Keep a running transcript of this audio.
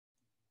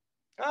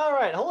All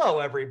right, hello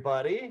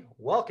everybody.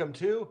 Welcome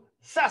to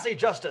Sassy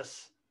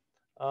Justice.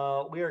 We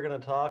are going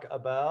to talk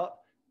about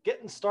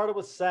getting started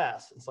with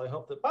Sass. And so I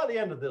hope that by the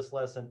end of this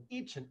lesson,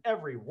 each and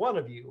every one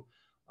of you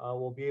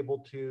will be able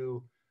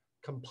to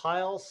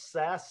compile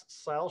Sass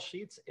style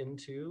sheets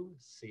into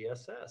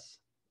CSS.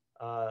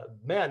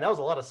 Man, that was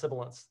a lot of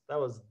sibilance. That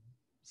was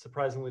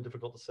surprisingly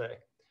difficult to say.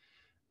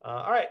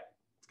 All right,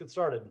 let's get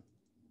started.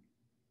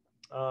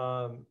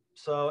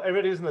 So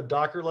everybody who's in the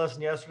Docker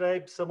lesson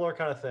yesterday, similar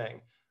kind of thing.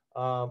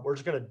 We're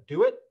just going to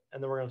do it,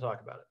 and then we're going to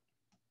talk about it.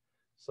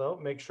 So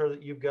make sure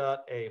that you've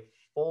got a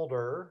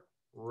folder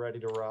ready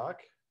to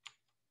rock.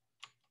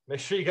 Make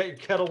sure you got your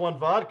Kettle One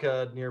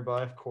vodka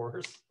nearby, of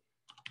course.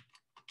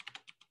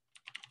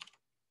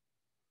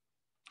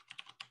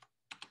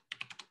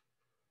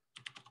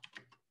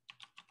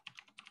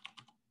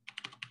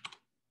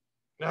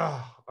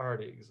 Ah,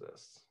 already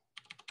exists.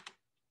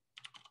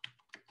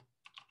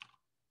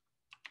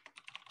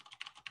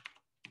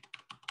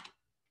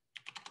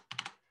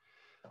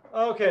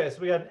 Okay, so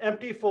we got an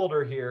empty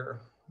folder here.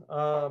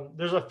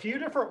 There's a few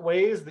different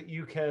ways that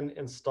you can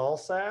install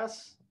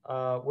Sass.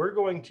 We're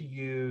going to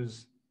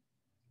use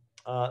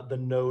the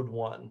Node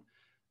one.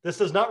 This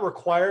does not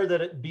require that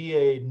it be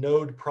a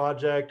Node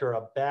project or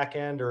a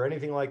backend or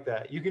anything like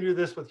that. You can do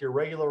this with your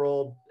regular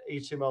old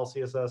HTML,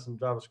 CSS, and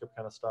JavaScript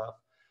kind of stuff.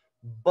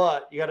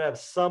 But you got to have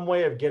some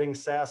way of getting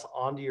Sass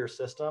onto your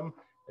system,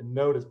 and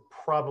Node is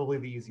probably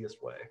the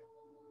easiest way.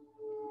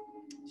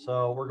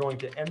 So we're going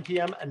to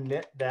npm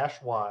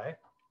init-y,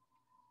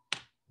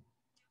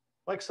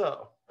 like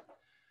so.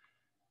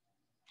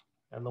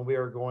 And then we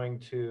are going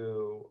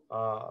to,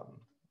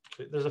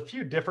 there's a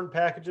few different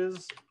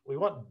packages. We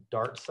want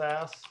Dart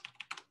Sass.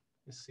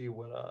 Let's see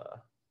what, I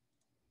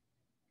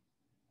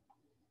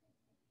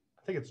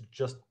think it's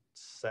just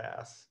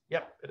Sass.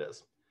 Yep, it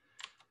is.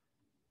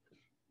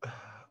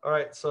 All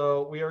right,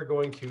 so we are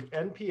going to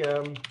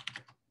npm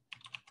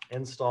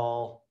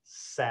install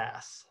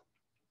Sass.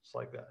 Just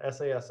like that,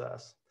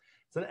 SASS.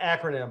 It's an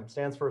acronym,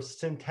 stands for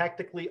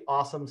Syntactically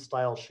Awesome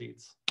Style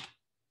Sheets.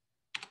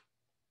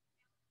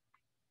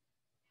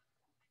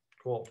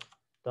 Cool,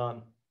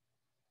 done.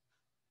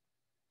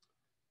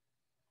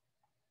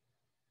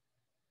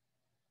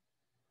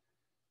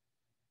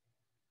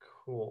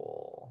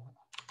 Cool.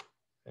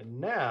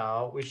 And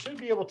now we should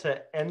be able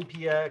to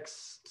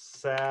npx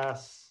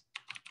sass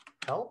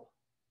help.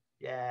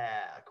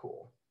 Yeah,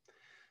 cool.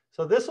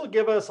 So this will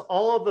give us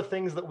all of the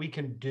things that we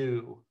can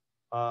do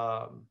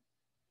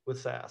with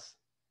Sass.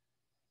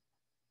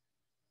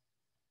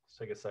 Let's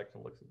take a second to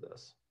look at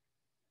this.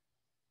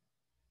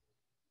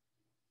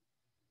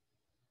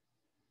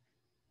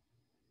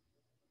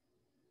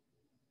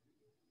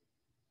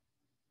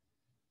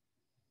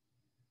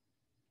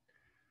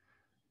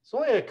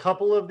 There's only a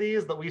couple of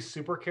these that we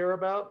super care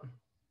about.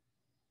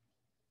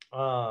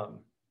 And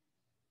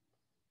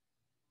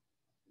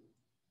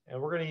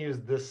we're going to use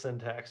this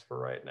syntax for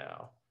right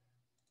now.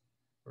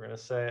 We're going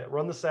to say,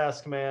 run the Sass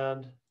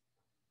command,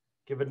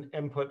 give it an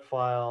input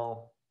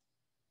file,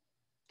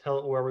 tell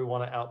it where we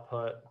want to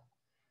output.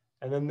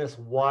 And then this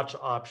watch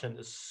option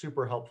is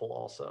super helpful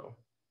also.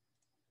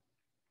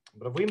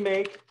 But if we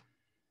make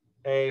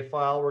a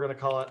file, we're going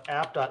to call it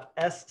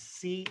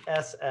app.scss.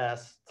 It's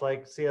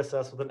like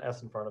CSS with an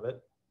S in front of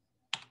it.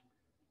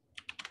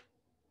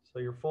 So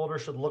your folder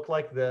should look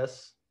like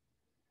this.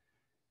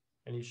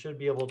 And you should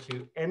be able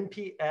to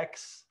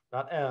npx,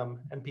 not m,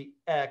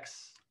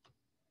 npx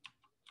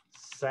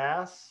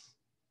sass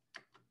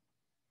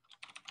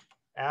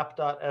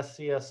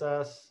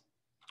app.scss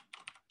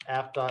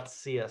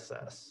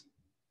app.css,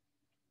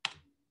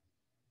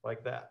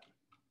 like that.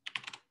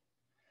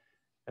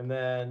 And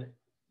then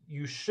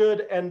you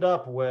should end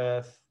up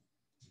with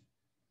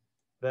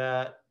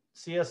that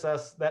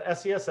CSS, that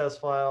SCSS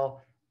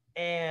file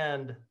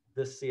and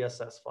this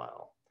CSS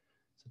file.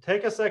 So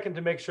take a second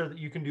to make sure that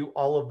you can do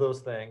all of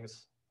those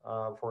things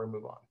before we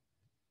move on.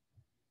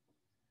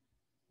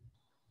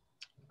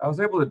 I was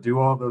able to do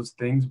all those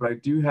things, but I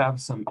do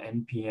have some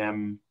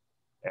NPM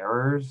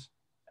errors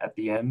at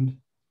the end.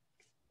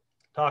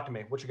 Talk to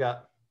me. What you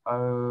got?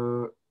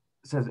 It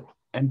says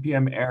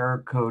NPM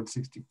error code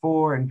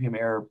 64, NPM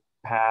error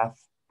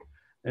path.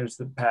 There's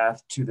the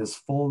path to this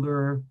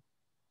folder.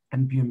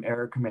 NPM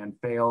error command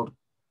failed,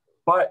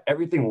 but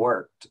everything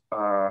worked.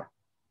 And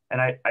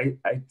I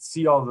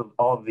see all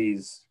of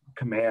these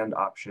command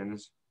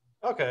options.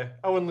 Okay,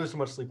 I wouldn't lose so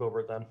much sleep over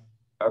it then.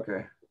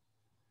 Okay.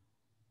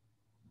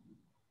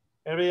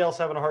 Anybody else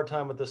having a hard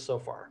time with this so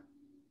far?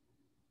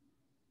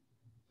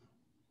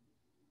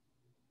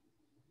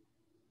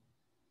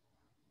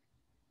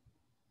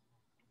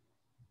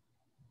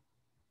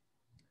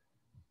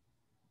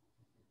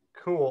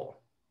 Cool.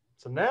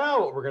 So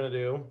now what we're going to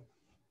do,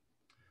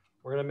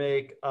 we're going to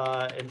make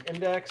an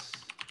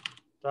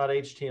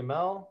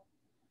index.html.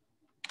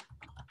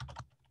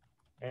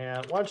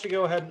 And why don't you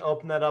go ahead and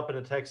open that up in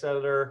a text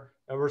editor,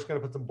 and we're just going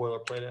to put some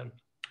boilerplate in.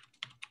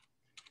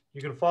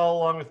 You can follow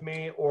along with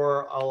me,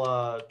 or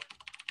I'll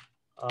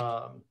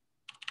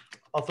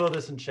throw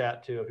this in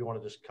chat too if you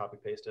want to just copy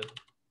paste it.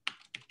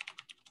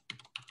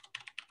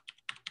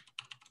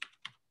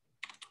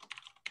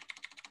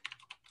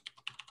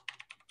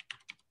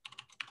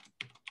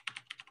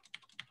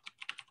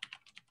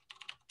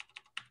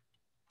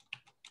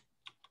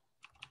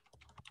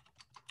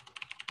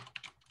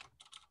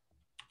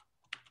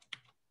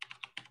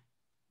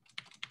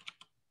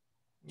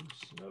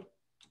 Nope.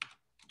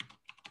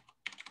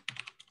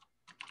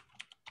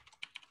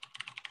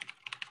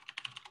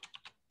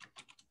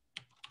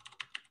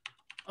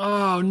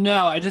 Oh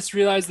no, I just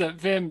realized that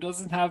Vim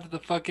doesn't have the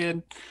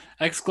fucking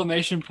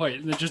exclamation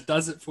point and it just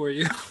does it for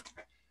you.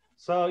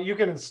 So you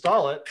can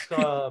install it.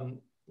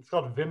 It's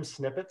called Vim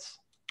Snippets.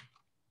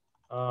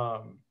 I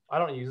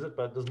don't use it,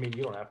 but it doesn't mean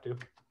you don't have to.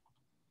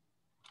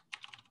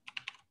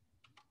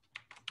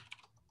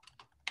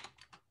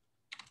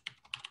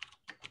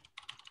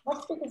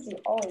 That's because you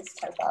always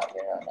type out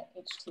your own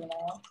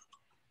HTML.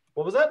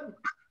 What was that?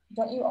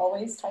 Don't you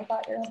always type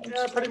out your own HTML?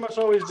 Yeah, I pretty much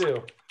always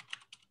do.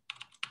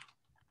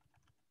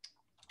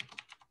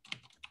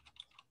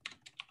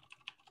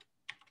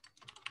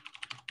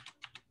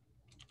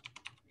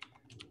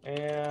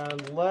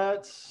 And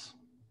let's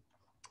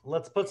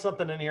put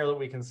something in here that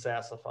we can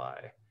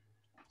sassify.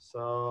 So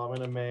I'm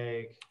going to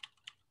make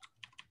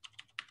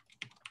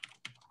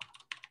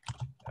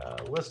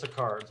a list of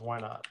cards. Why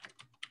not?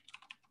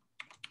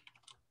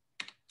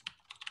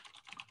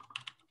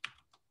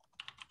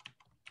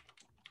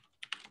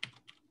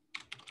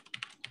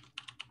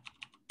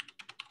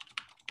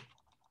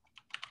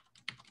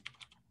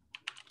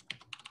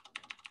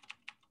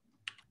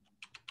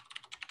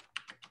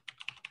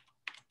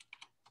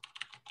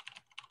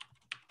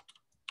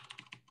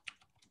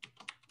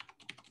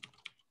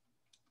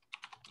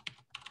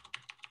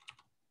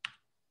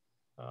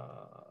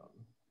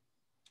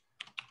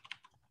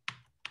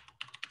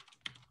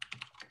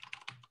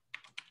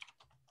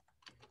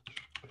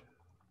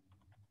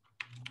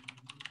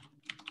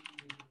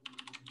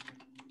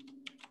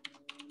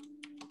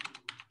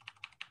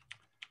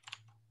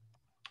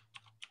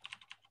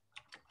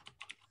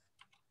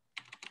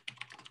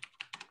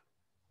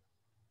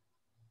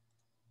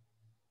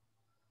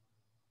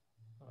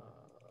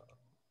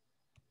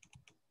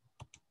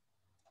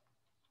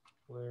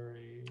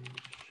 Larry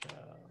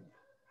Shab.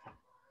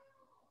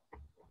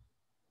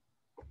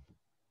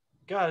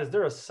 God, is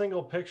there a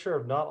single picture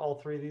of not all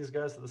three of these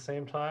guys at the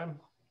same time?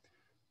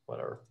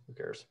 Whatever, who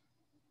cares?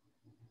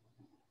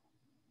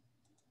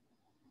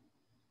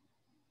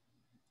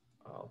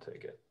 I'll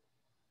take it.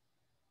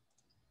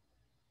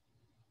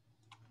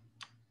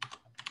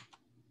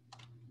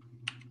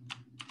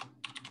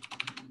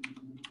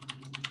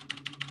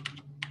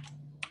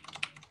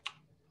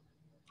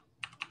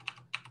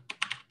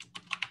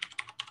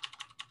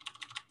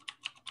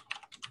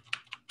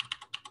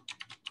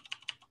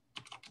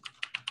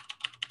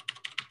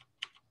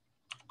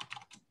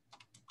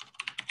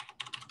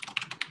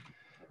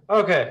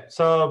 Okay,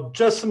 so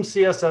just some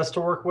CSS to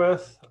work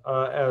with.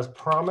 As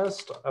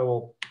promised, I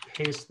will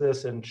paste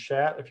this in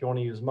chat if you want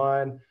to use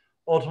mine.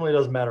 Ultimately, it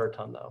doesn't matter a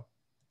ton, though.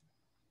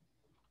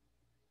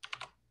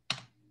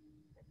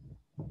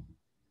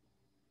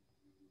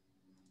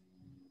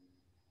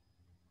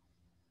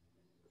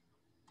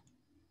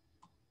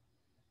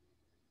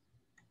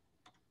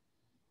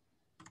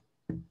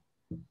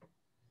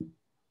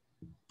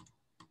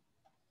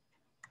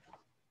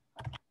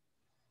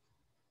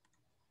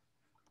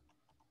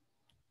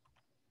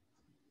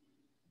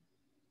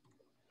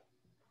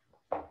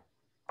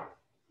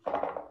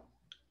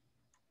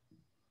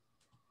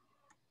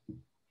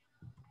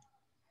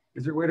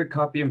 Is there a way to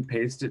copy and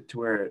paste it to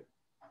where it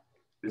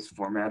is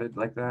formatted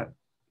like that?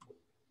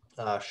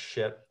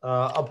 Shit.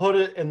 I'll put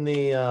it in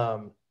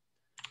the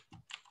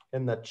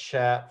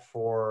chat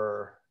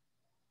for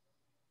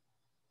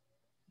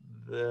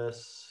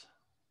this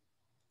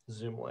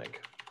Zoom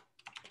link.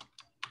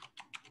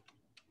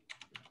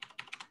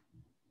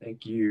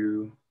 Thank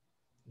you.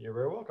 You're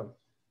very welcome.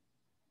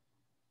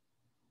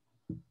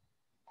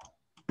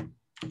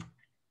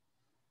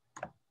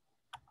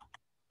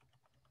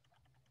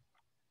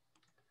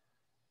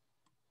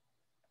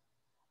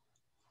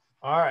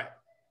 All right,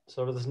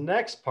 so for this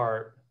next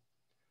part,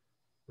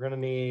 we're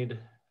going to need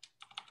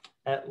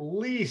at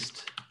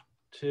least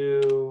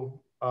 2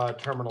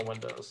 terminal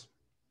windows.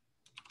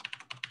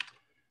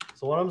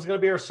 So one of them is going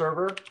to be our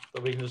server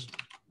that we can just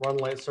run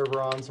light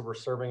server on, so we're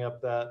serving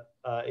up that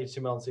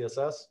HTML and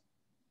CSS.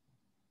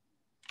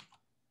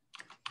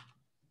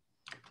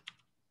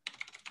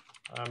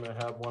 I'm going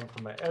to have one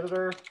for my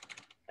editor.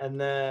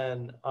 And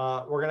then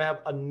we're going to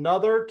have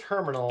another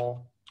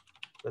terminal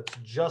that's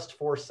just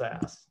for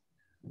Sass.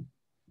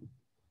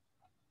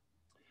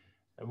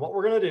 And what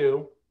we're going to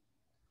do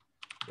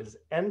is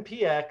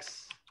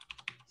npx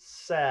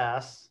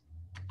sass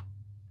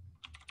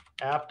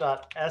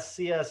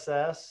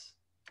app.scss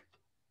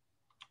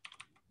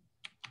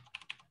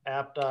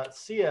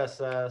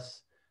app.css,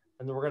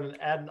 and then we're going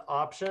to add an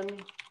option.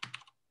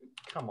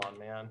 Come on,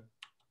 man.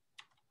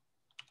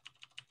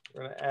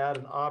 We're going to add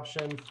an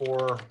option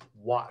for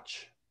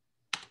watch.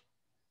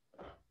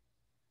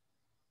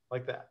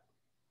 Like that.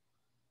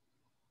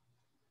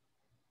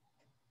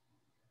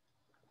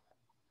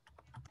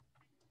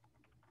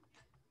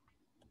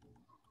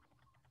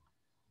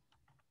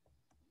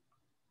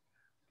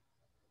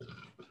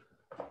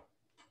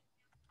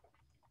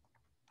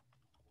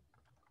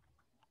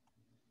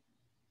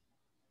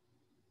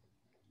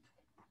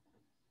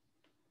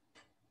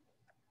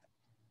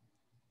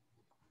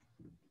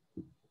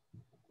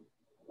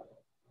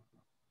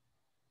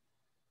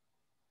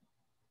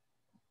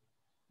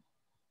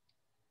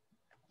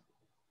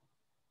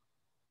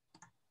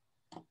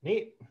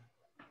 Neat.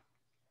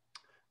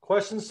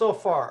 Questions so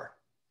far?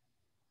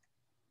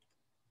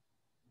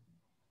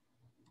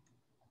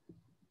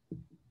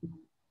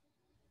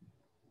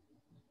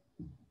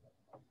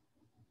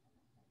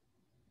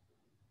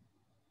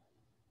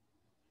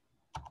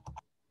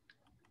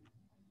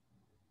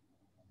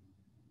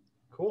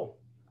 Cool.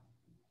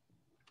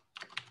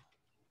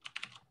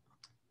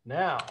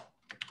 Now,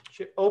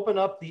 you open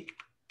up the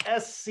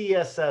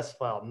SCSS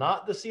file,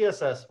 not the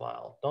CSS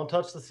file. Don't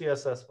touch the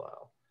CSS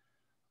file.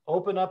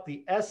 Open up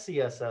the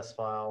SCSS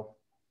file,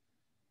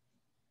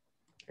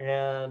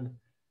 and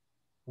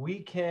we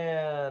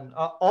can,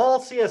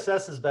 all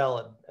CSS is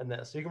valid in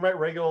this. So you can write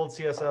regular old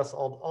CSS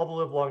all the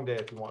live long day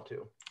if you want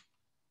to.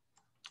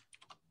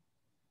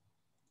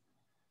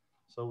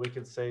 So we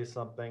could say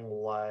something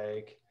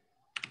like,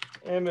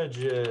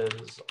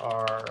 images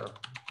are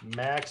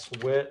max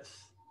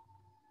width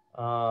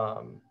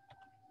 200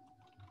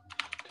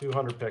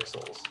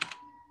 pixels.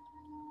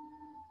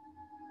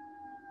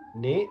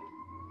 Neat.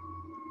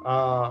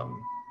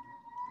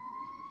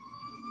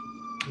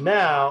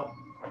 Now,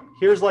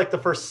 here's like the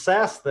first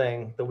Sass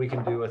thing that we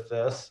can do with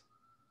this.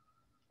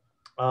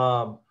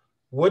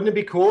 Wouldn't it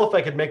be cool if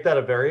I could make that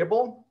a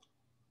variable?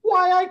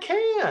 Why, I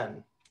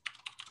can.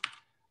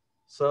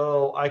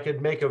 So I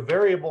could make a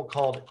variable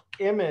called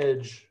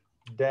image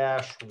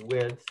dash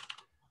width.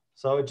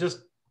 So it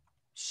just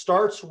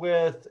starts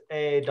with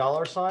a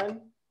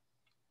 $sign.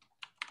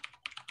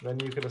 Then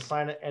you can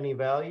assign it any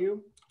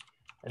value.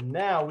 And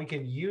now we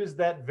can use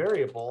that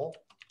variable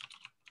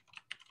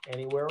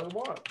anywhere we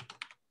want.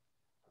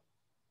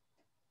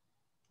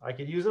 I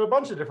could use it a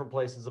bunch of different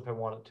places if I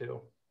wanted to.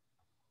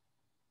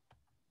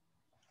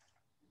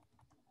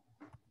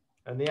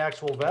 And the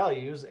actual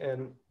values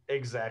in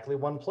exactly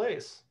one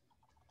place.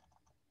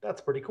 That's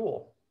pretty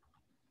cool.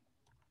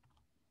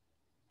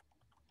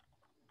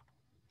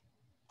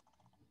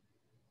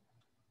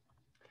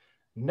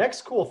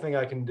 Next cool thing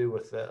I can do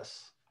with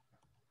this.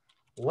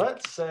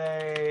 Let's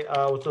say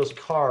with those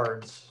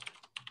cards,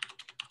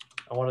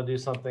 I want to do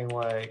something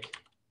like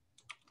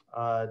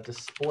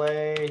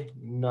display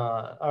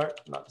none, or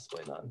not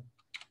display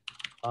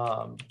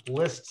none,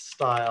 list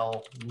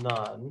style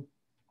none.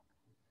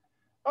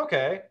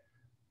 Okay,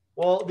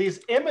 well,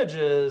 these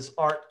images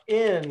are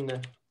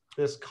in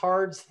this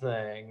cards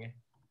thing.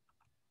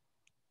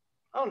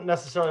 I don't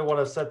necessarily want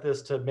to set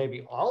this to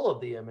maybe all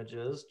of the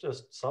images,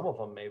 just some of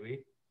them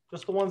maybe,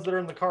 just the ones that are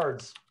in the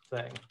cards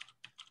thing.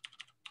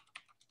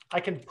 I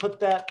can put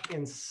that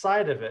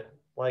inside of it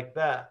like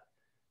that.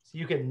 So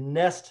you can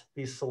nest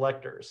these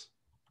selectors.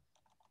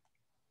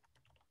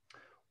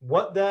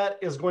 What that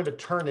is going to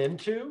turn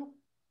into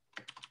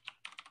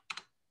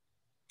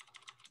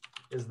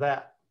is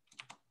that.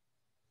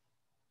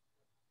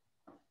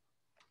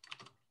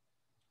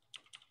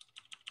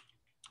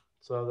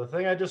 So the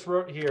thing I just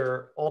wrote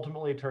here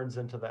ultimately turns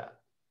into that.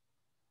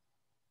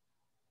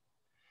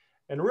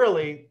 And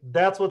really,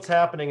 that's what's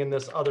happening in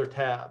this other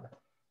tab.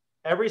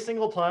 Every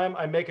single time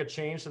I make a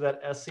change to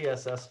that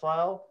SCSS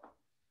file,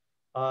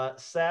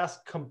 Sass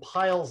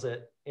compiles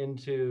it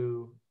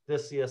into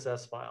this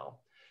CSS file.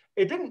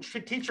 It didn't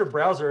teach your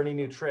browser any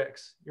new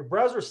tricks. Your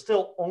browser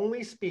still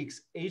only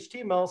speaks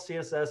HTML,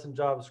 CSS, and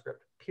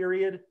JavaScript,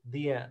 period,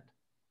 the end.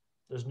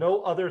 There's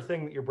no other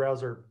thing that your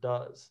browser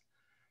does.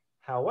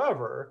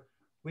 However,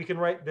 we can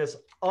write this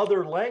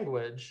other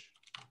language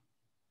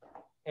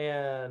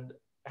and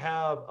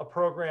have a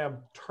program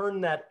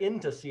turn that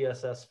into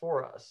CSS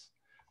for us.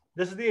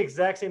 This is the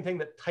exact same thing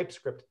that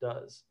TypeScript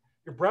does.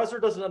 Your browser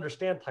doesn't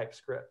understand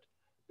TypeScript.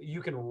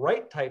 You can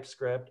write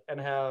TypeScript and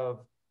have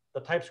the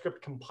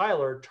TypeScript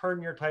compiler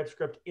turn your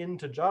TypeScript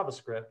into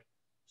JavaScript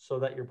so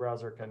that your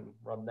browser can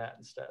run that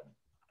instead.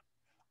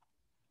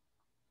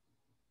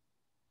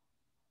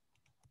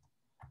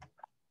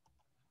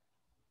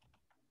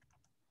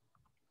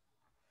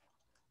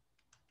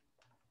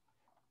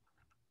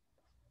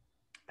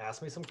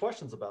 Ask me some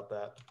questions about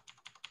that.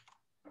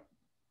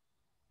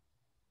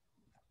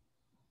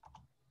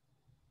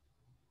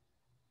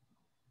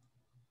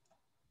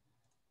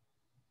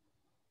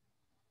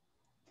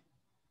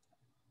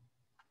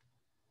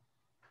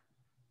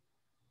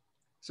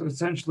 So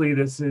essentially,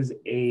 this is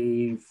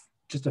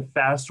just a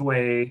fast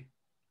way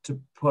to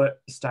put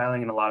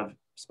styling in a lot of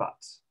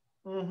spots.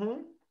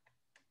 Mm-hmm.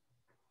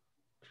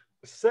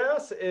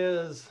 Sass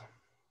is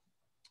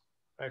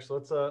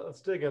actually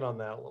let's dig in on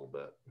that a little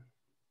bit.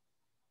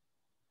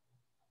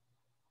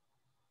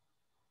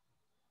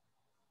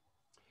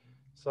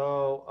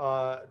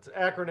 So it's an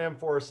acronym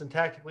for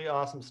Syntactically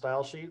Awesome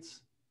Style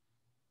Sheets.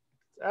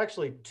 It's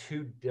actually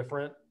two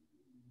different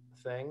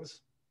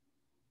things.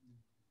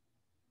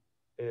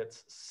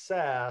 It's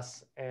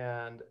Sass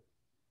and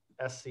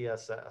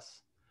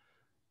SCSS.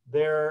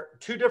 They're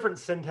two different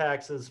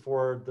syntaxes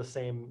for the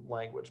same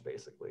language,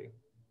 basically.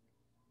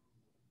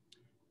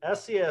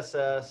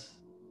 SCSS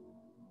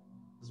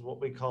is what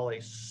we call a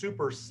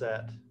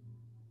superset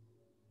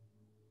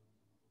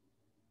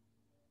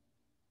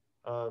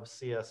of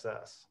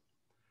CSS.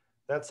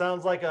 That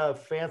sounds like a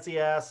fancy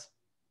ass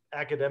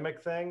academic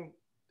thing.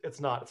 It's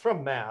not. It's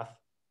from math.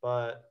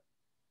 but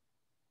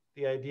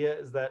the idea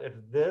is that if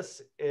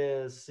this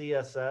is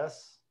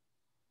CSS,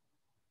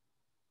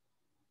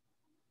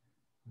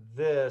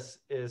 this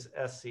is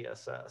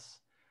SCSS.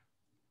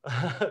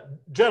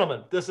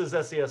 Gentlemen, this is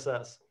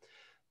SCSS.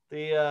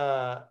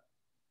 The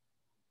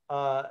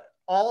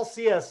all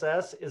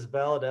CSS is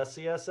valid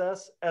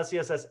SCSS.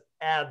 SCSS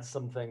adds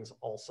some things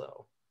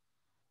also.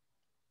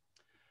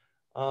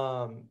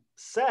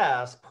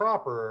 Sass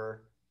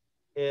proper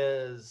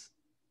is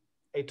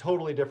a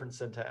totally different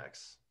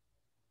syntax.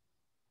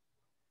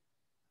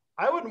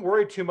 I wouldn't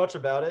worry too much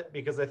about it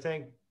because I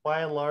think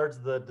by and large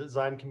the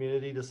design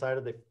community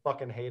decided they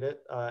fucking hate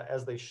it,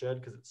 as they should,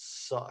 because it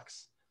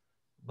sucks.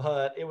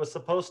 But it was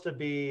supposed to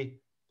be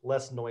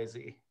less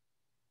noisy.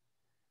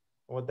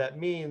 And what that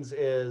means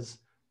is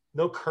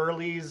no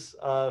curlies,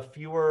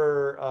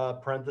 fewer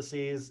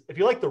parentheses. If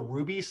you like the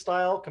Ruby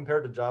style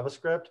compared to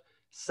JavaScript,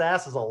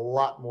 Sass is a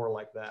lot more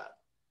like that.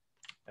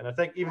 And I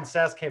think even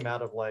Sass came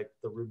out of like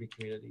the Ruby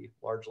community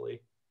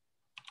largely.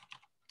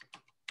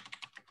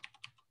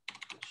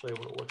 I'll show you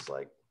what it looks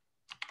like.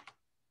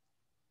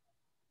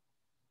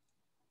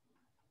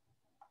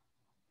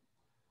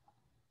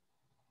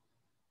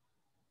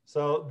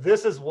 So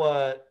this is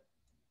what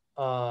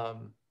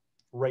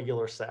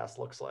regular Sass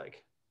looks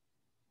like.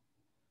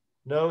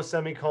 No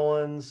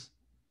semicolons,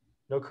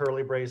 no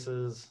curly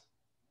braces.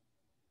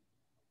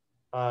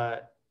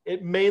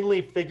 It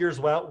mainly figures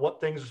out what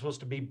things are supposed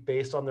to be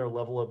based on their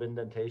level of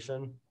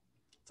indentation.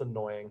 It's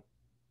annoying.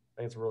 I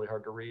think it's really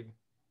hard to read,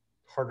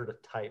 harder to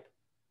type.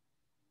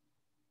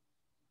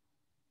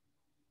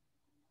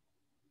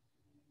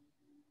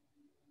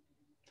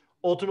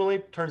 Ultimately,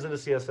 turns into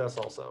CSS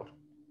also.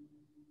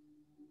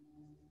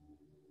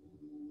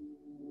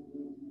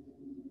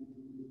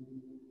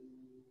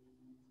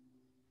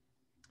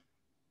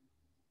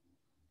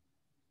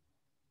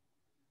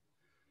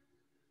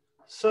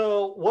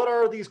 So what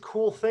are these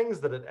cool things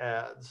that it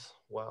adds?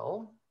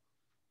 Well,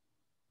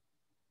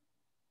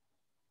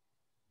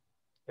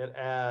 it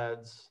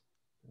adds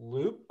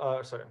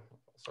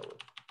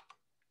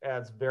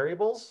adds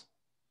variables,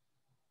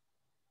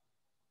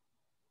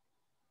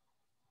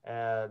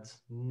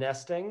 adds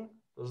nesting.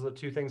 Those are the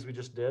two things we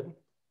just did.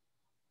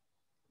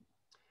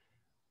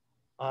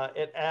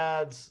 It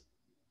adds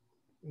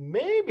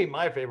maybe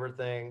my favorite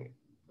thing,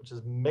 which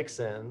is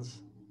mix-ins.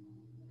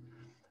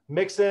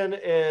 Mix-in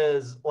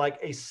is like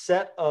a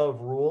set of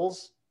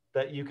rules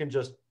that you can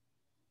just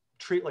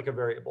treat like a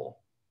variable.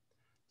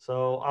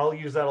 So I'll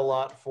use that a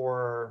lot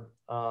for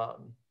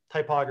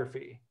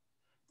typography.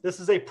 This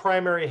is a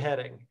primary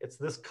heading. It's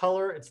this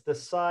color, it's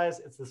this size,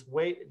 it's this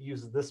weight, it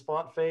uses this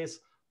font face.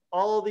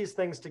 All of these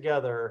things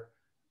together,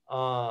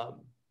 I'm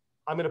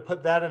going to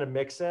put that in a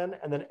mix-in,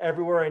 and then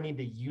everywhere I need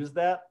to use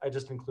that, I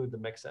just include the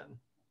mix-in.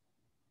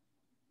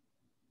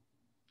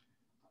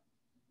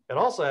 It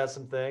also has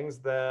some things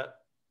that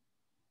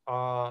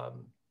are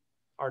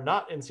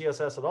not in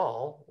CSS at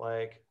all,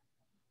 like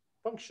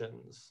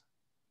functions.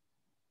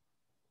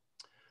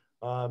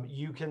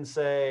 You can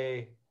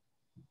say,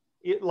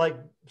 it like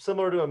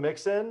similar to a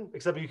mix-in,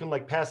 except you can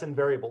like pass in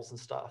variables and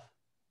stuff.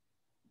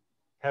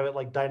 Have it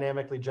like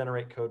dynamically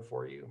generate code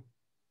for you.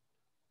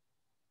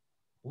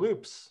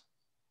 Loops.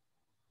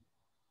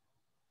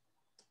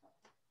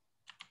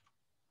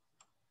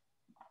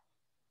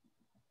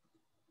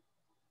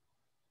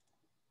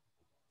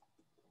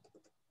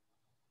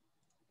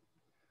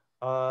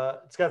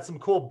 It's got some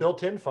cool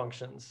built-in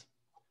functions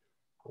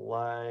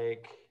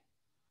like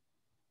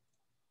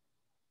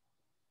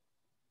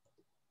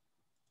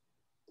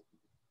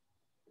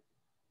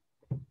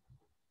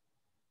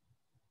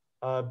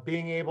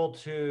being able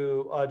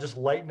to just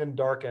lighten and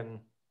darken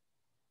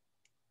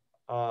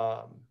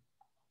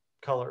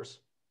colors.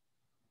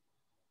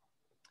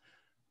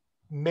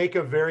 Make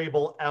a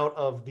variable out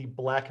of the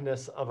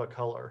blackness of a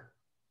color,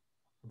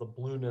 the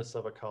blueness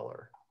of a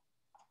color.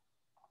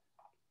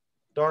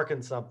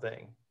 Darken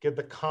something, get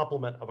the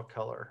complement of a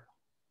color.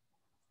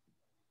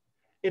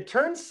 It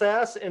turns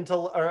Sass into,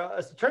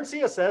 or turns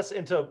CSS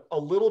into a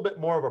little bit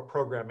more of a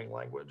programming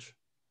language.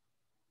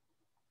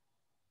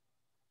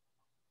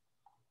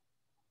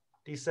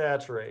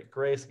 Desaturate,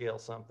 grayscale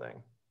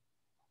something.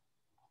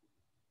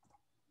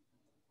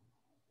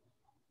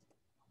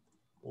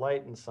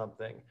 Lighten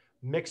something.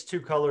 Mix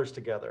two colors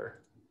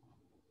together.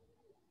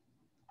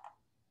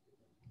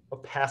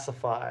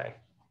 Opacify.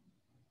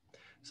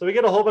 So we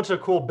get a whole bunch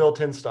of cool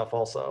built-in stuff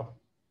also.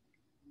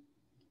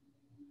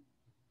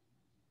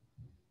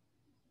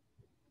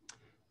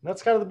 And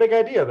that's kind of the big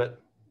idea of it.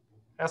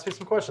 Ask me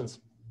some questions.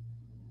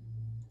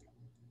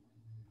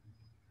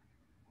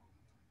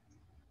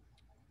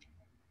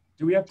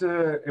 Do we have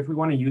to, if we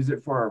want to use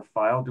it for our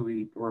file,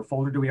 or a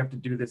folder, do we have to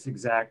do this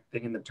exact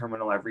thing in the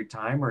terminal every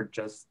time, or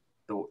just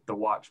the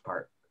watch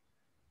part?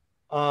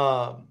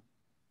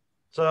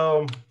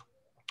 So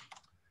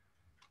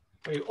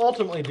what you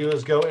ultimately do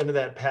is go into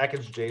that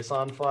package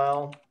JSON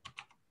file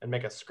and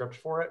make a script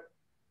for it.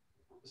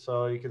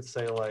 So you could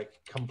say like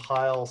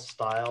compile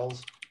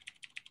styles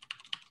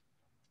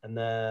and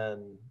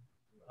then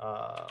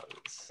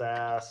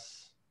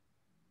Sass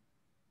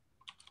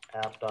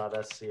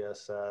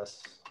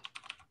app.scss,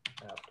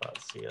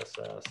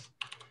 app.css.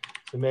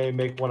 So maybe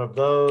make one of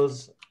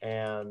those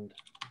and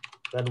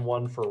then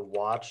one for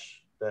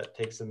watch that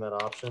takes in that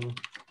option.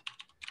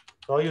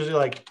 So I'll usually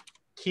like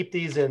keep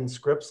these in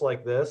scripts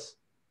like this.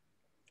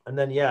 And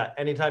then, yeah,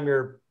 anytime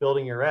you're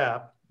building your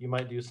app, you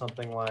might do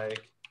something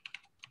like,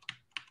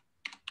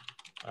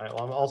 all right,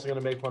 well, I'm also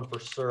going to make one for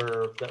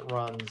serve that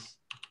runs,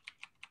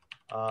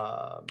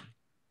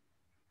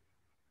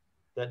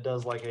 that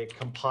does like a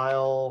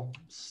compile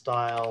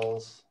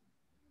styles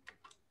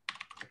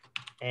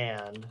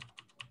and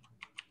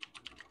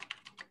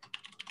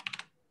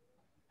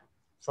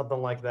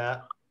something like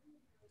that.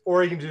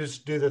 Or you can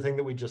just do the thing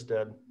that we just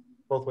did.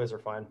 Both ways are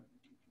fine.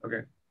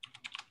 Okay.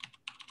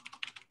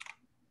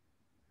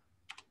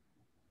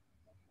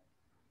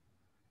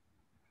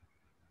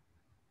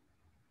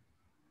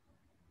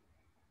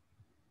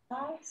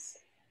 Sass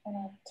an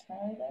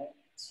alternative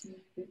to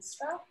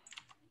Bootstrap?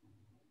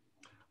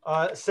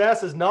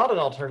 Sass is not an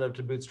alternative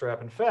to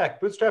Bootstrap. In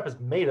fact, Bootstrap is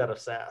made out of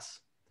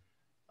Sass.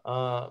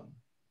 One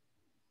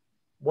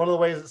of the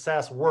ways that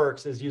Sass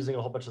works is using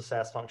a whole bunch of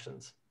Sass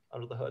functions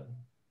under the hood.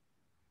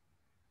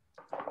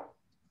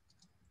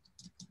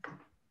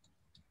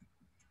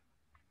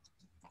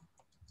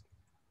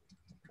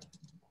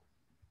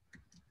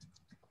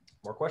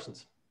 More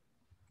questions?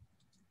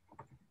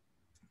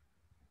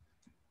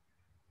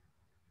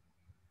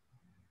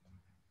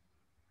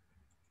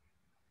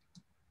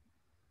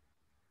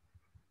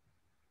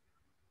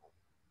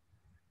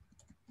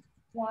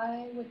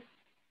 Why would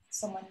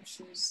someone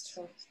choose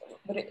to,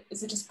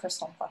 is it just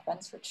personal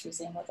preference for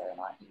choosing whether or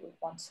not you would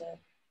want to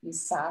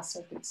use Sass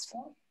or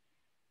Bootstrap?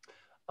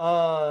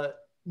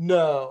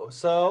 No.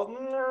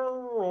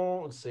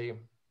 So let's see.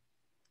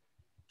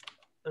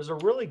 There's a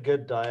really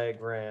good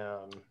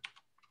diagram.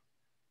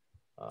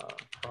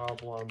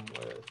 Problem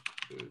with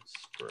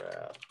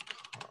Bootstrap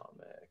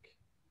comic.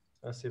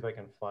 Let's see if I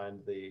can find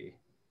the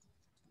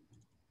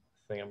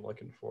thing I'm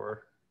looking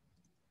for.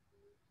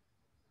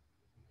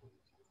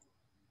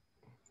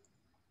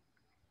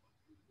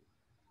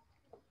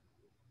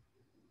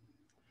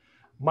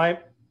 My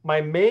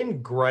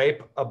main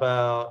gripe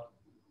about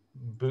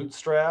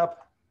Bootstrap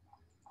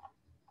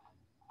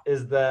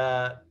is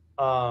that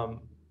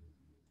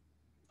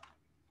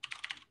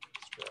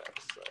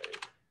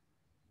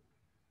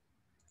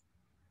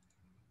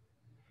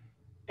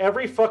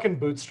every fucking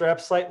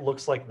Bootstrap site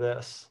looks like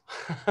this.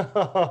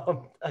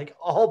 Like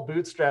all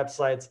Bootstrap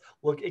sites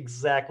look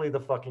exactly the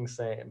fucking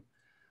same.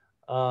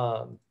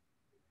 All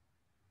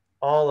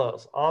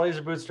these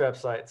are Bootstrap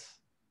sites.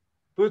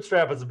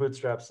 Bootstrap is a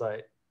Bootstrap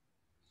site.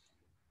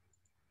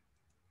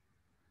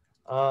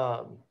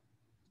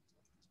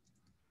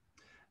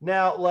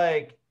 Now,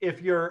 like,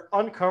 if you're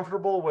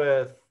uncomfortable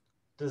with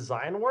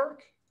design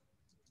work,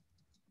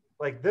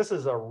 like this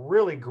is a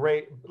really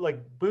great, like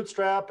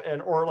Bootstrap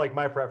or like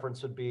my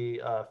preference would be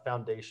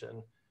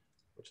Foundation,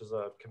 which is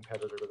a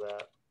competitor to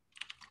that.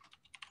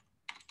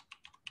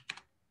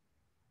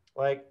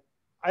 Like,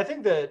 I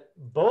think that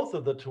both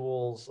of the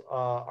tools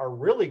are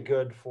really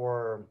good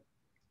for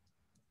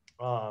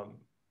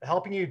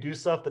helping you do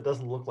stuff that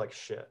doesn't look like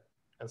shit.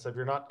 And so if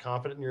you're not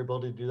confident in your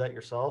ability to do that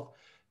yourself,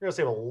 you're gonna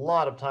save a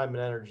lot of time and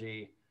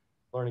energy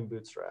learning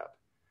Bootstrap.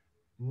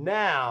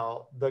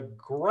 Now, the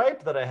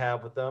gripe that I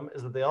have with them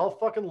is that they all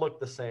fucking look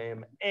the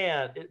same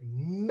and it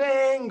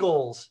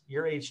mangles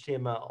your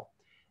HTML.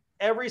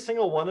 Every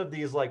single one of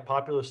these like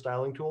popular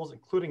styling tools,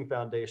 including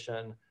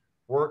Foundation,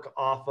 work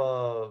off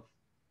of,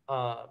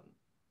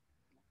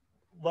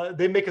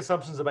 they make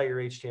assumptions about your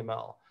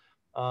HTML.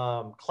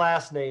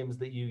 Class names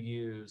that you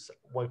use,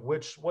 like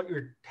what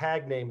your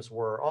tag names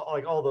were,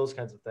 like all those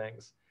kinds of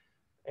things.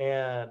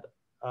 And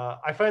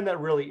I find that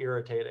really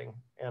irritating.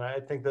 And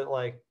I think that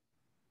like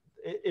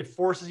it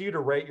forces you to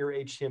write your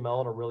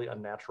HTML in a really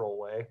unnatural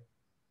way.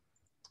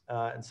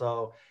 And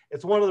so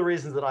it's one of the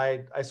reasons that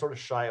I sort of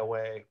shy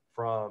away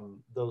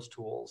from those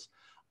tools.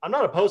 I'm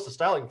not opposed to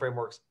styling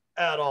frameworks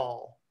at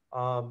all,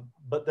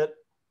 but that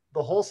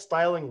the whole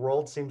styling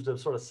world seems to have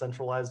sort of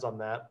centralized on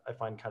that, I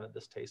find kind of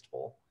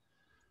distasteful.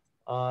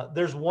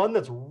 There's one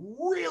that's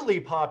really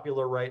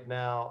popular right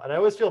now, and I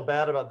always feel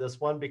bad about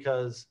this one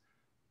because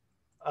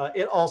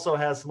it also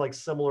has some like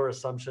similar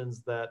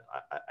assumptions that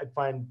I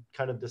find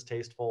kind of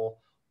distasteful,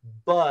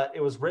 but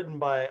it was written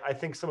by, I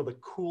think, some of the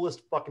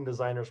coolest fucking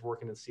designers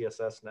working in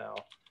CSS now,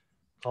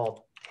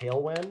 called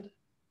Tailwind.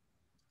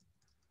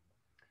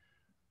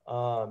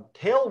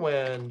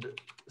 Tailwind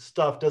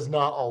stuff does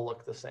not all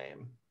look the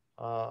same.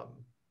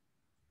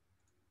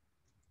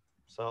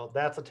 So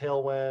that's a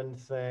Tailwind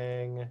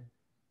thing.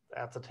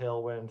 That's a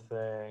Tailwind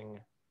thing.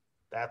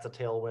 That's a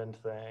Tailwind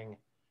thing.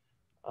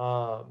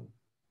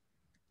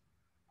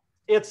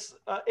 It's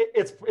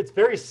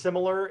very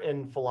similar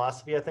in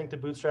philosophy, I think, to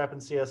Bootstrap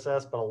and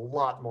CSS, but a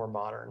lot more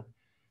modern.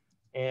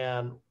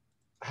 And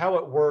how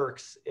it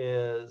works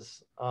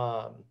is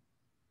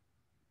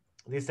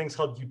these things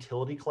called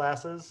utility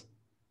classes.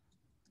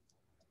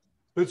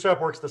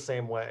 Bootstrap works the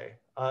same way.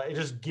 It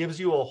just gives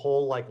you a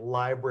whole like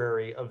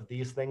library of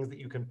these things that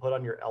you can put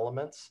on your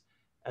elements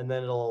and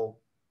then it'll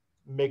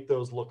make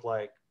those look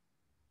like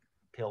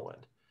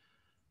Tailwind.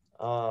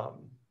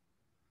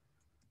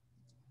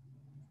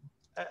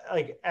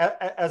 Like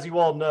as you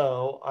all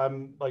know,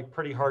 I'm like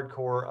pretty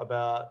hardcore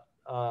about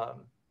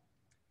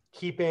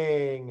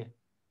keeping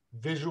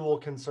visual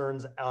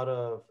concerns out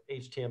of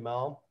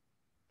HTML.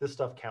 This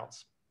stuff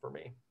counts for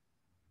me.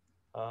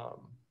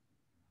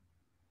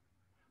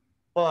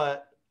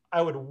 But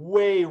I would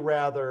way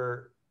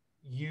rather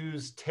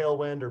use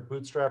Tailwind or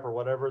Bootstrap or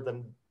whatever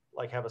than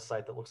like have a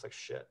site that looks like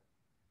shit.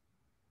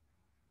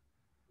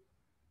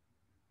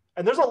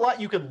 And there's a lot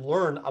you can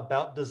learn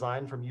about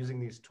design from using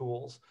these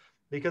tools,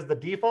 because the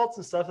defaults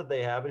and stuff that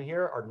they have in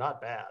here are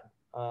not bad.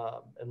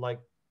 And like,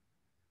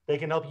 they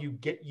can help you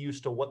get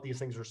used to what these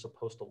things are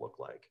supposed to look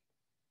like.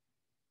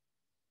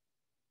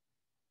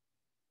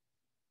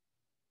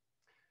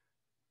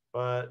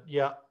 But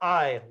yeah,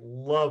 I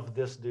love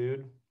this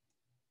dude.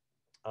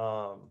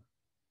 And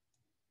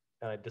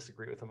I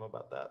disagree with him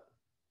about that.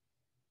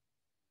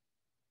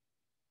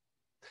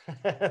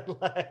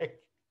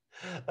 Like,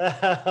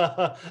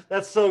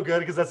 that's so good,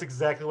 because that's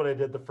exactly what I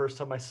did the first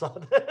time I saw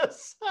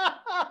this.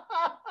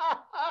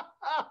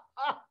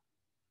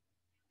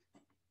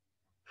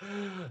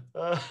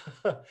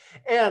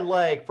 And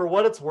like, for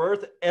what it's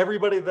worth,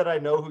 everybody that I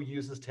know who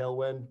uses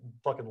Tailwind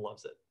fucking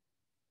loves it.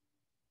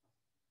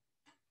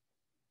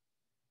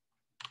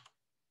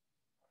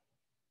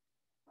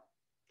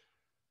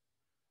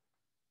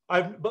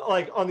 But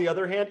like, on the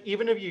other hand,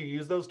 even if you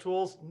use those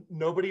tools,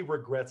 nobody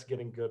regrets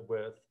getting good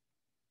with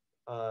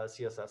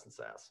CSS and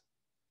Sass.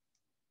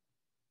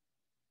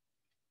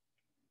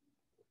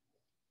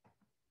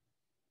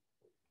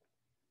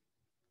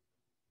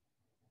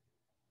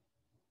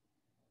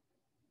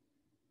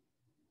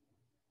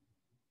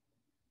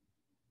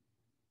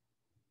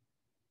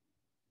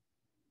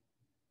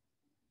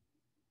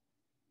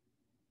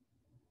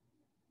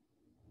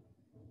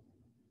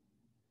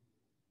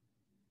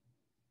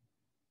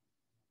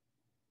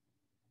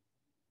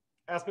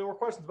 Ask me more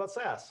questions about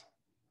Sass.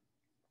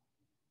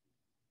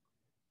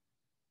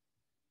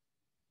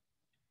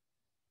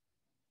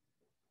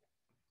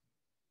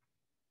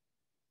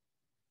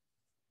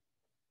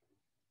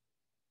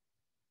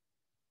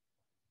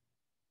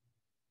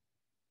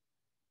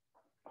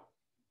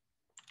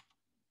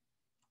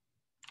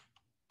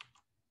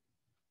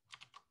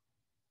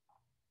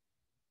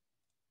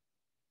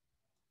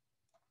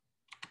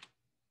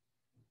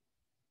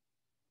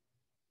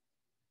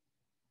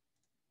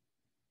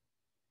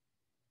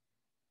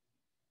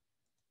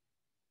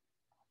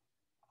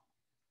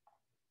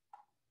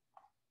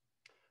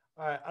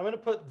 All right, I'm going to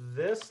put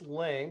this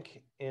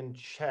link in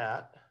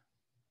chat.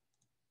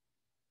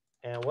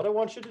 And what I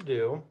want you to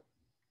do,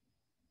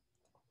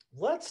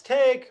 let's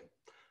take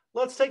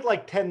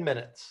like 10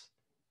 minutes.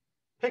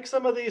 Pick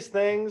some of these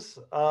things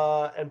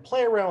and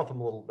play around with them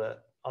a little bit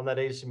on that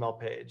HTML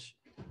page.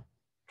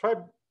 Try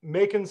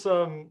making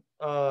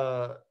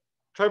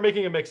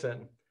a mix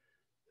in.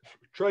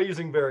 Try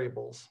using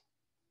variables.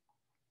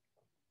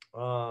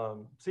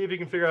 See if you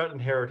can figure out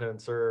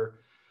inheritance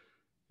or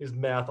these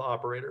math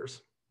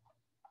operators.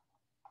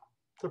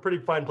 It's a pretty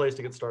fine place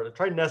to get started.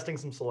 Try nesting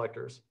some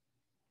selectors.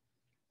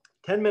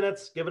 10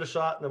 minutes, give it a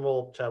shot, and then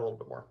we'll chat a little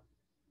bit more.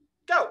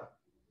 Go!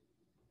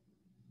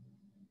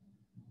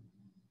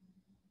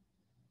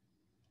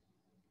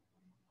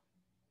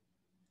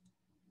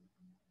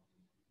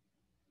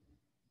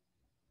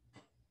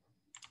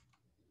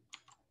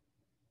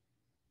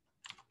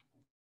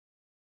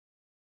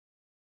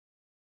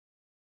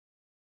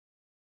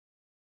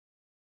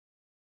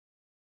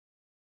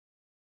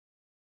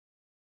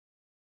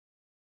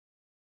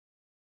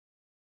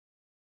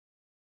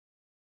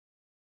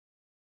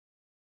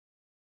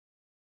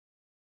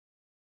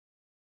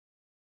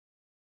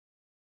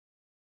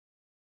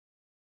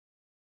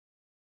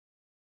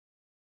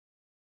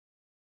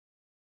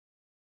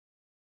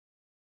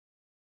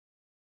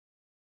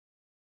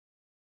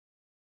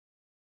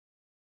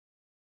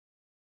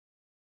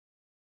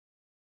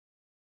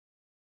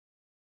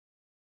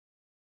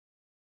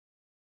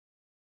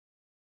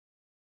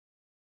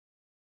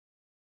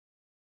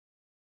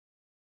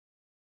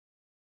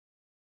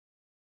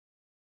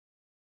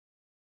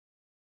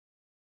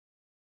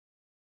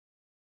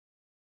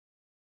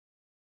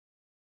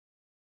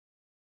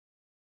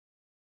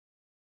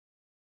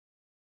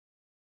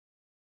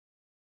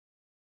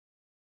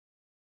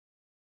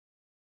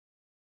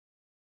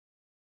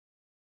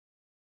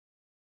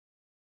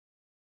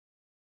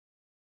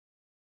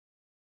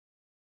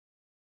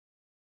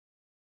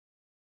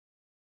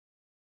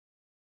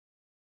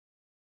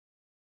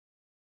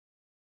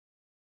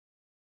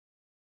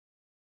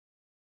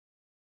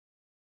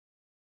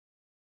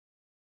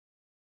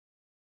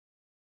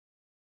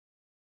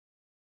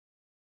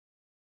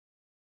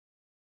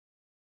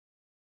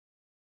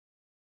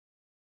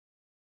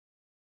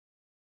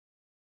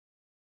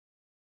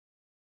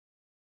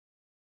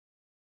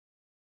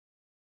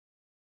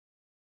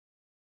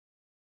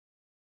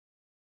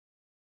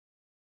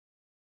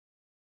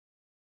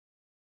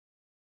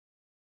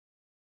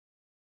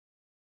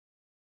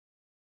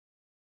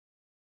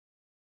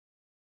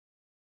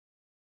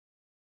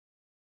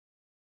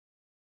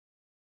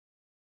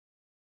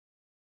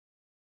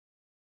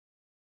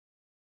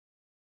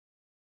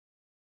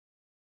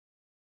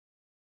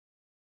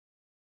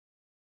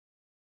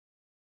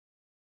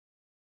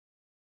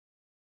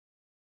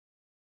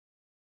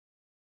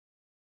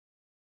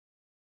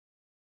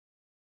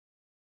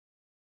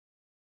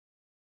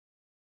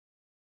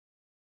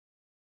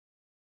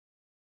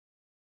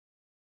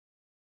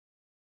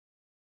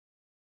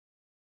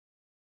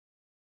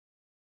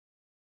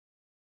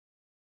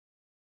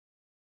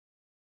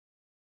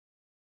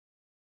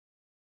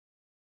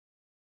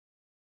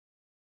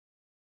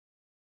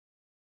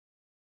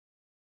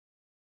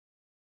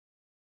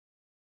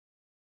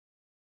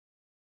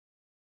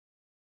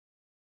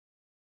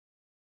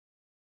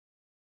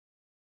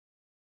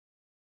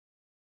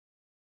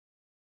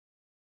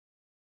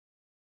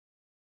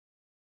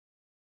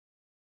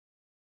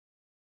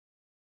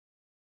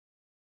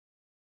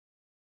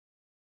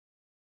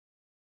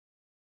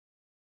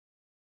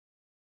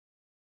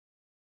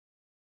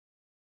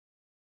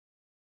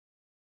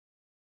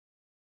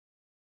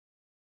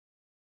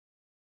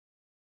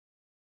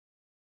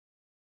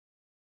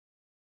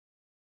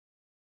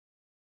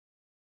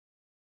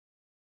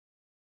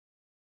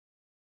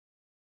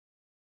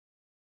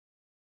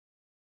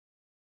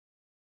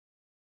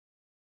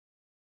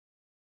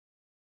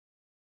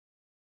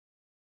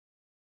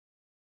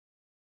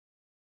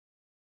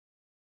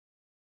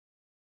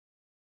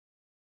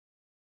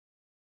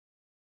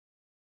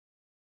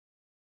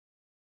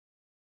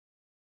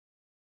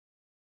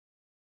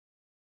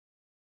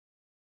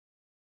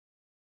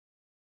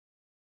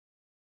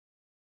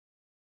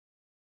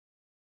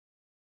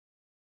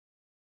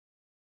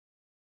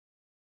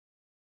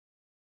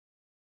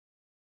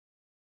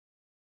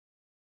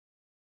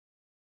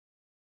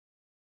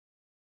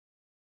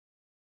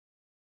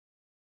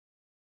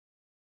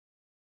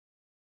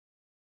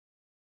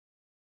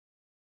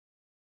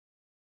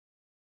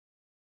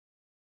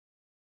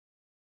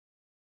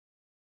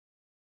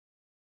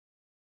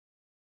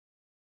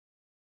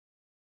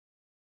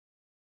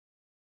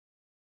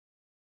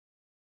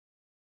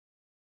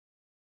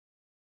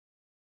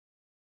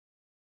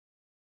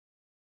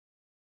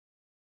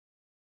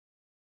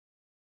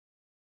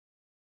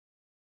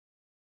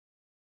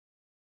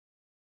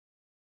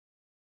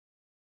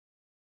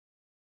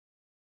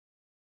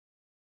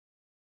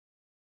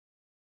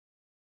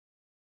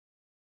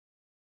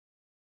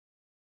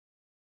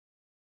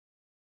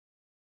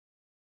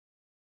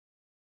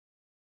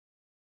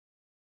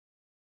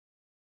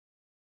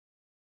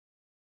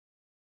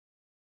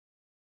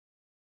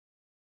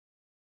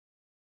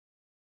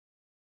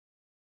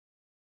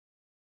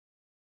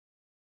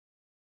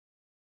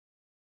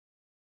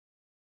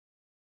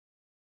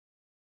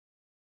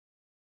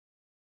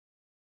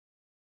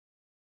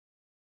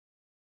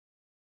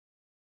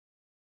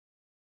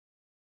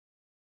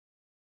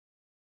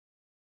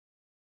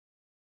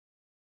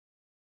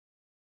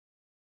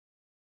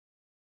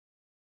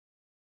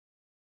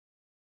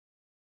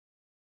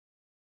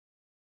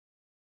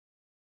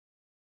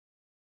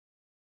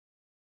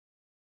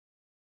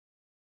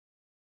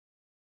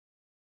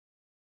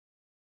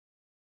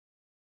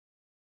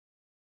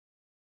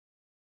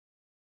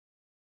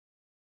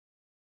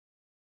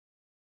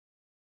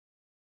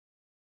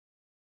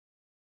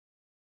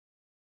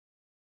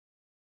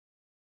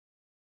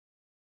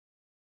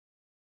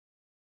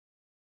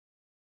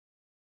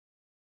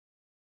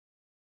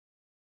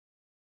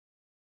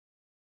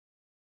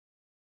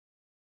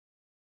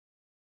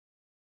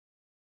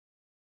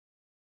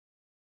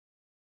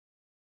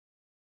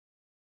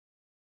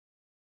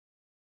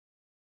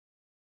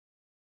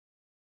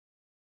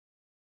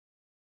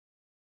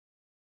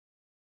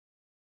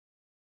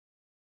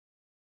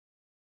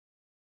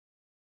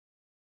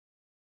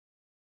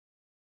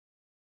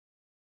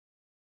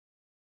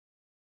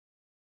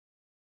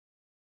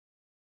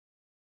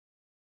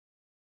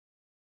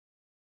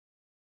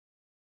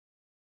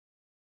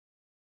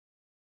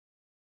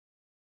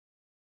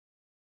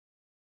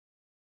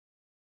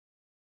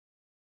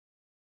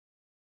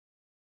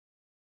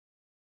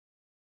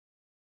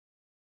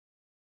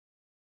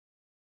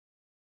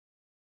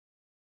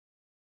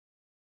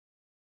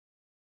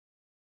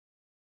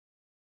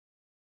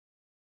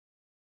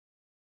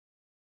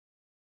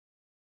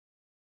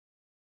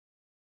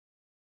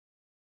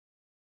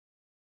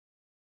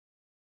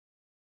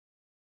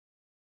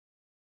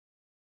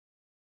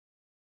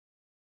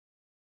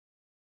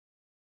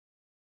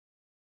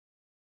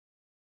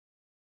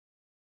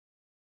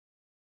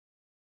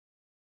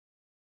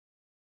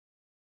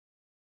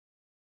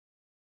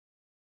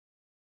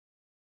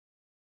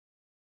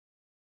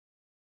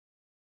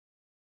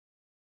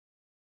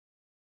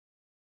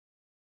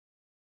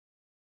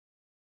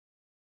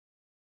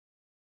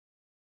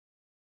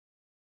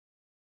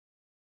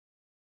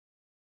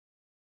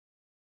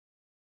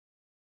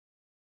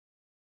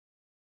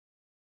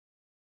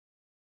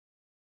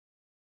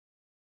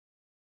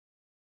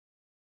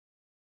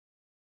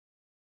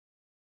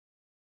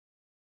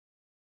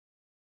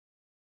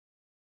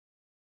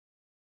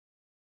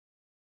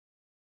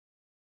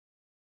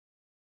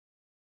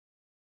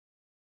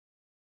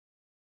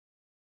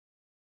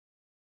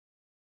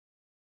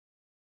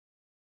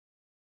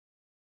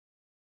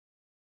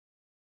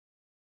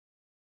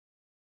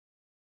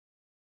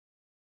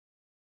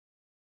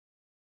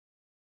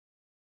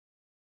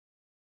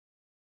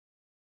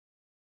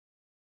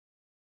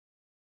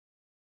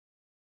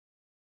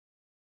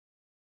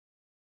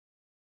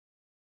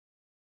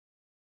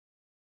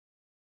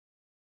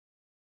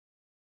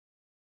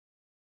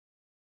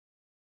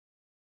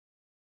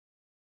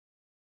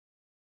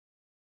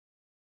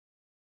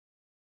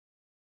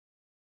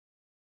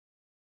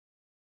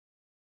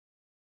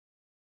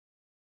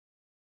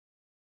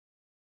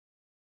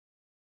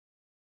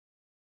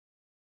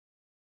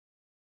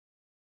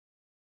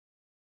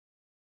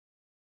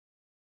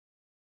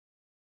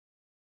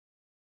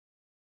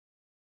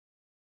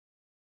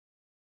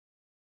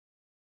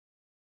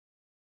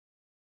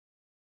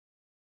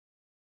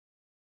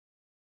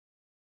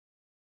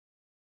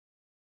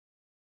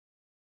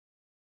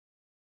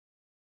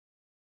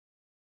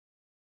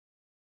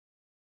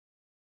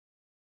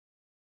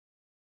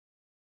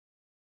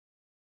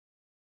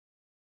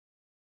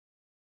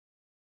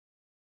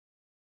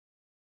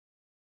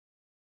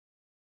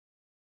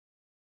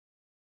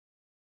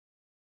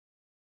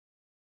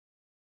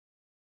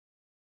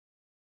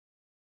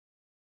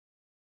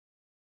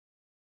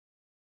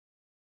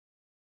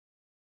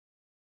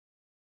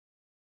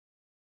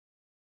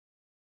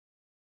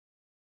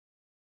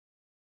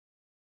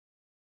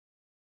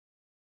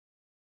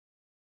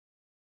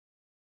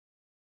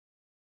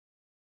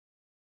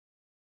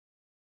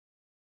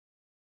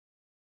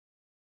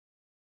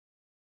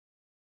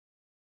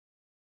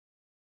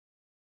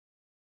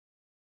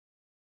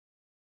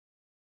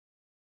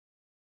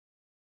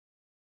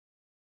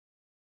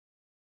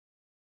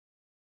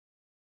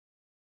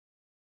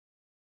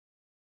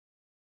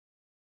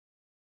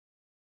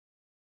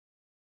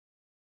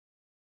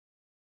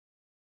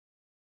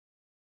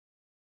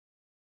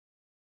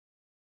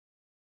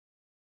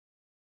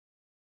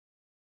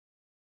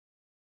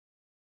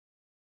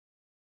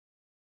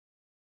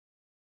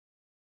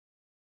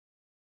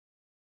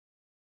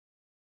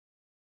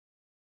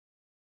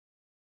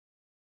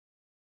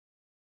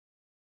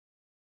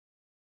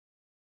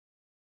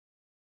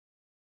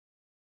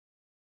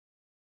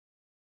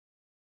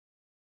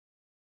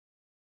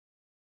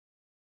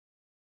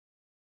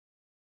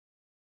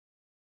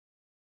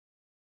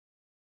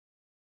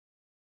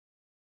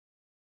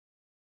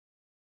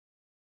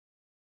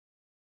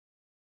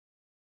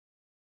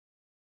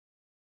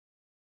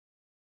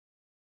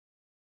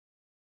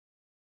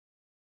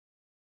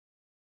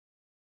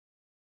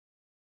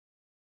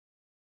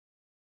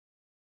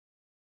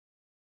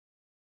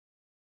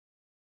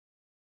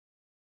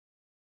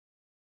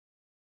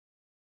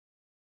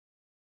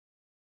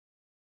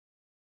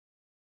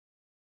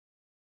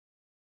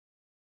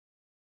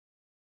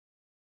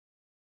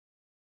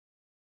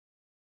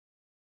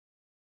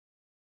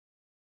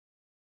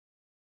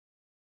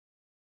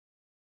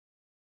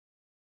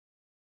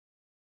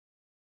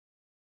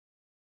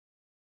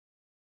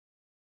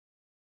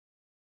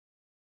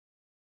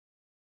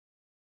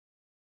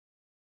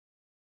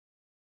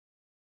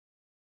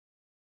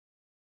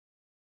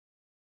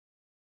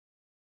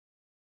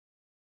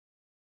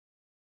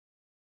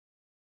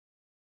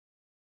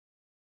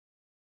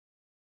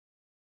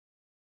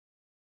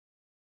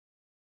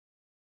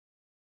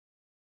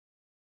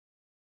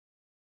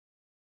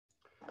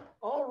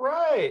 All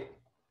right.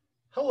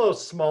 Hello,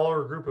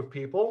 smaller group of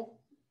people.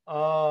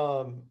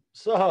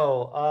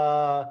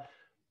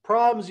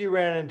 Problems you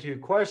ran into,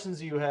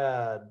 questions you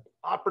had,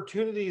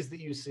 opportunities that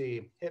you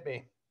see. Hit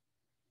me.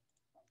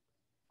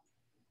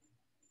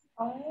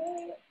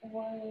 I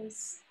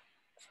was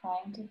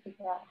trying to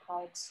figure out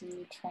how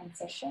to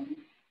transition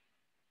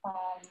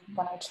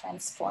when I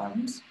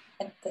transformed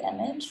the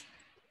image.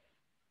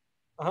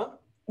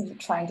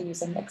 Trying to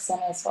use a mix-in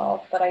as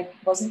well, but I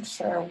wasn't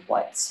sure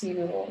what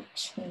to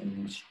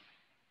change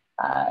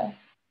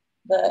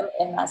the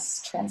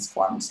MS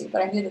transform to,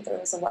 but I knew that there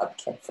was a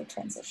WebKit for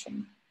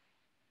transition.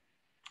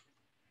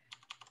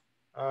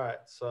 All right,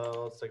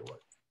 so let's take a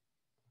look.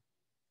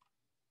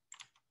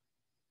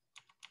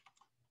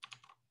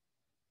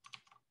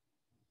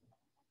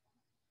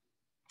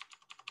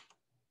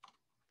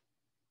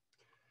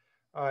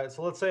 All right,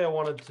 so let's say I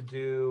wanted to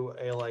do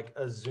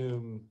a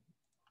zoom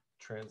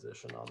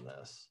transition on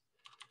this.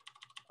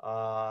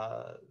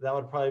 That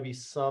would probably be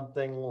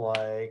something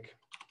like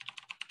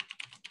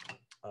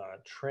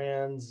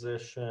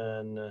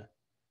transition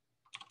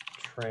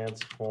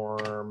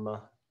transform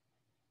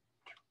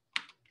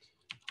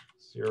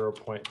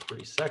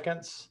 0.3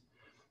 seconds.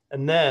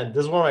 And then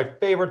this is one of my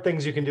favorite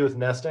things you can do with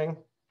nesting.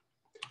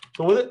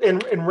 So with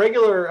it, in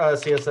regular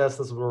CSS,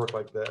 this would work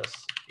like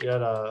this. You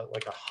had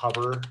like a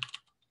hover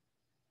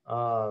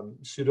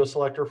pseudo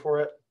selector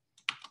for it.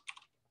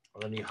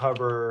 And then you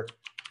hover,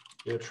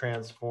 you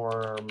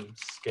transform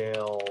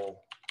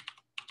scale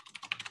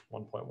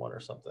 1.1 or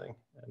something.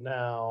 And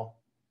now,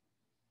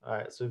 all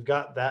right, so we've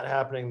got that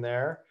happening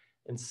there.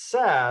 In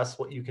Sass,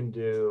 what you can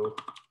do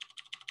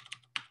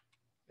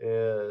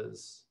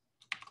is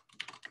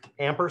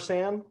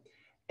ampersand.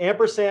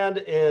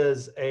 Ampersand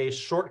is a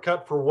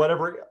shortcut for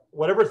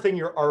whatever thing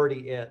you're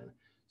already in.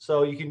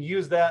 So you can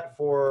use that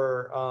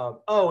for,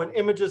 and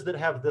images that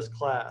have this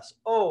class.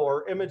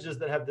 Or images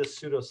that have this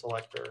pseudo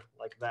selector,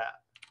 like that.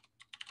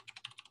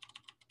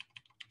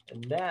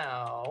 And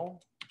now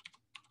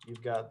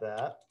you've got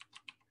that.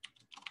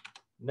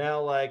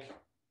 Now,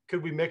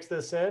 could we mix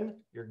this in?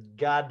 You're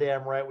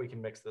goddamn right we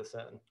can mix this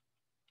in.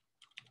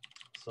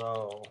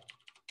 So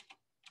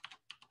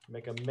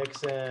make a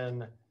mix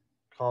in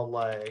called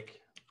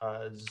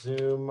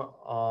zoom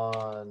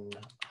on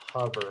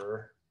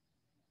hover.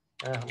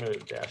 I'm going to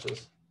do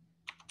dashes.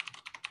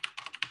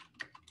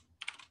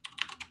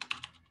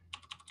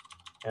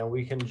 And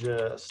we can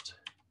just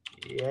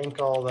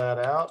yank all that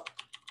out,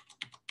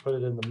 put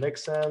it in the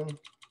mix in,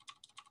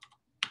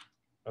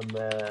 and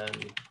then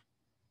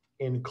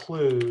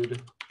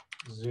include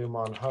zoom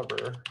on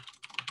hover.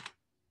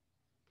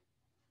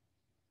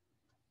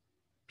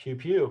 Pew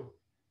pew.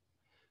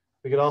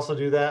 We could also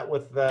do that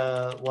with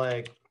the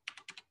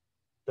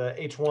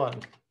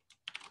H1.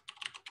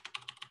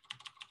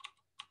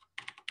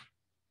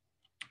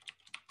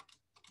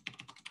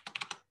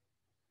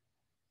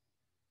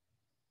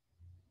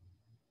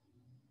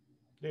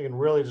 You can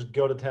really just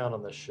go to town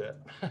on this shit.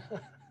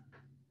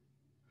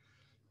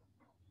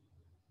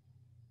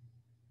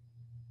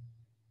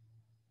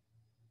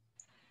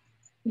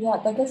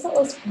 Yeah, I guess that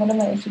was one of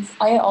my issues.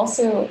 I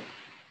also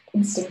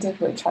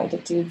instinctively tried to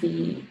do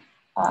the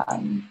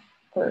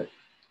for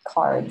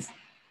cards,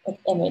 like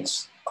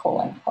image :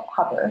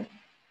 hover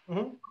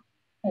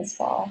as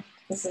well.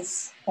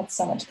 That's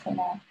so much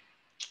cleaner.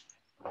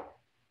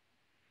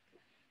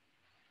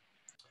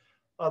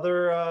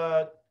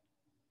 Other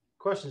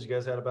questions you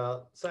guys had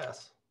about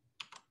Sass?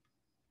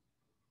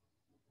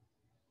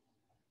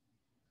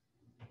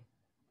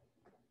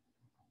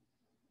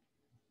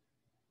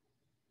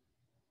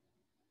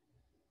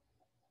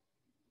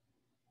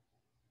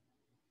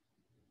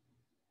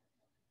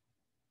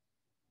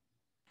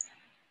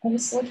 I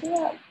was looking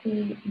at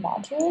the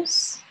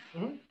modules.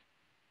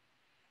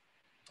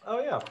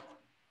 Oh yeah.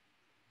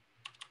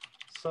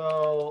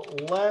 So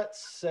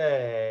let's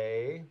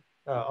say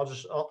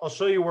I'll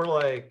show you where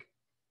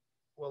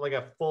what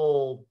a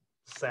full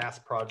Sass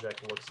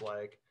project looks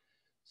like.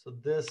 So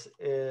this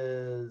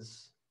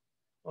is,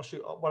 I'll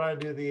shoot. Why don't I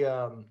do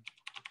the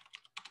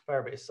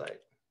Firebase site?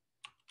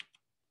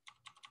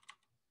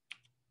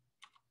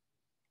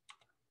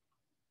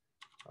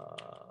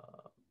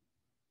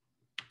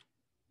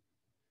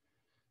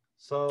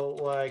 So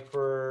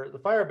for the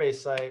Firebase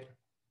site,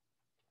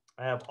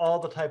 I have all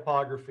the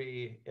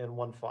typography in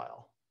one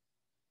file.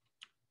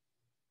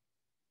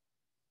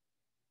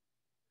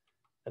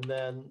 And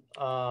then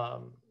I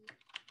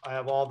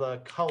have all the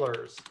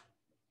colors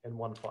in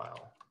one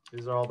file.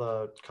 These are all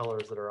the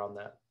colors that are on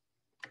that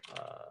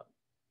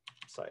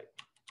site.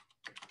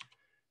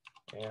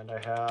 And I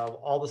have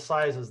all the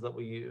sizes that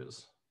we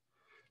use.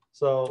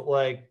 So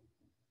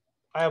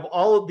I have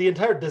the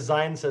entire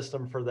design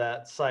system for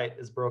that site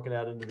is broken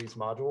out into these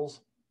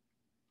modules.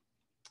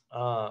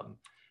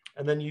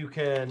 And then you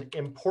can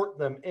import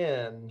them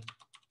in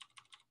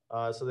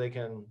so they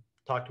can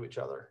talk to each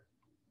other.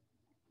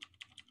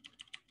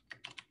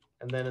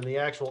 And then in the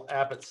actual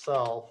app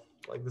itself,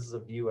 this is a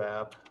view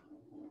app.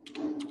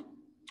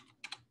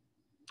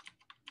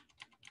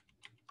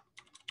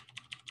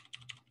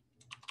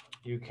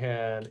 you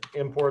can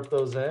import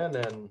those in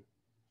and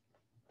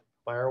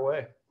fire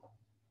away.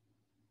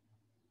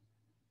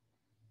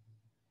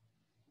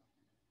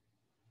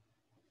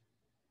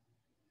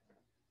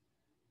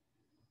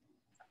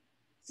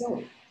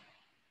 So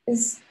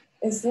is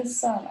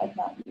this I've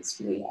not used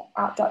Vue yet.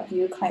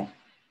 App.vue kind of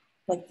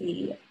like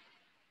the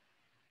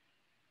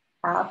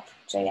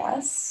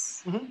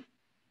app.js? Mm-hmm.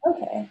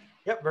 Okay.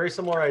 Yep, very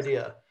similar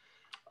idea.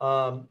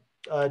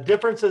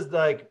 Difference is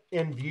like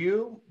in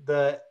Vue,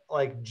 the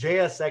like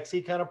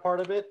JSX-y kind of part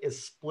of it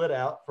is split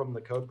out from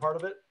the code part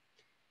of it.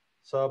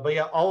 So, but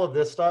yeah, all of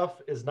this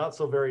stuff is not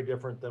so very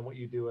different than what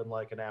you do in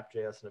like an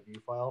app.js and a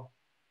Vue file.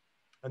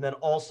 And then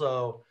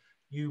also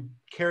you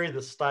carry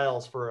the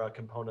styles for a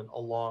component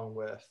along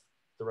with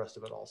the rest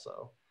of it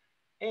also.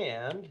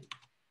 And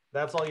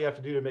that's all you have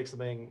to do to make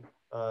something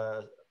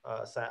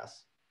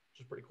Sass,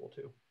 which is pretty cool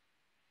too.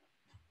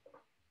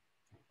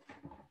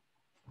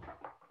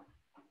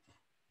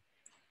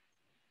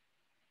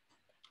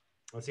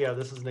 Let's see, yeah,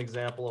 this is an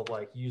example of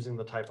like using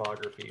the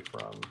typography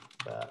from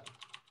that.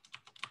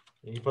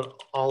 And you put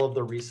all of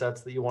the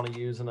resets that you want to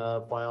use in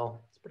a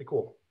file. It's pretty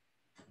cool.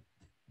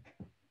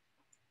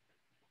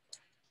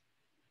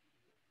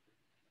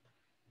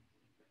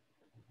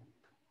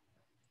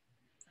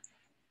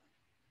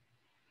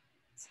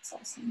 That's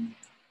awesome.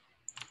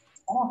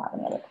 I don't have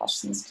any other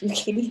questions. Do you,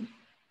 Katie?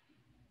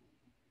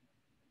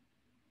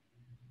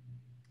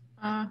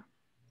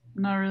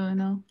 Not really,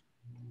 no.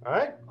 All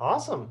right,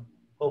 awesome.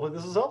 Hopefully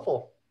this is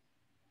helpful.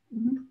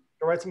 Mm-hmm.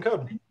 Go write some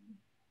code.